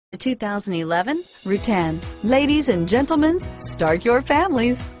The 2011 Routan. Ladies and gentlemen, start your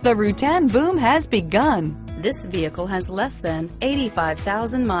families. The Routan boom has begun. This vehicle has less than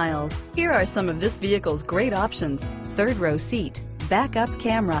 85,000 miles. Here are some of this vehicle's great options: third row seat, backup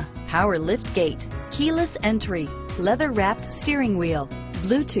camera, power lift gate, keyless entry, leather wrapped steering wheel,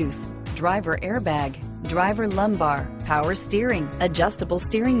 Bluetooth, driver airbag, driver lumbar, power steering, adjustable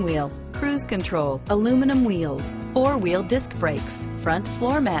steering wheel, cruise control, aluminum wheels, four-wheel disc brakes, front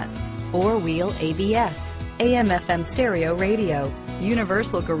floor mats, four-wheel ABS, AM/FM stereo radio,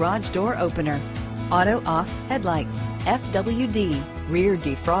 universal garage door opener, auto-off headlights, FWD, rear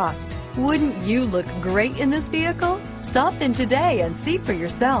defrost. Wouldn't you look great in this vehicle? Stop in today and see for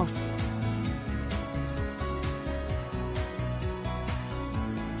yourself.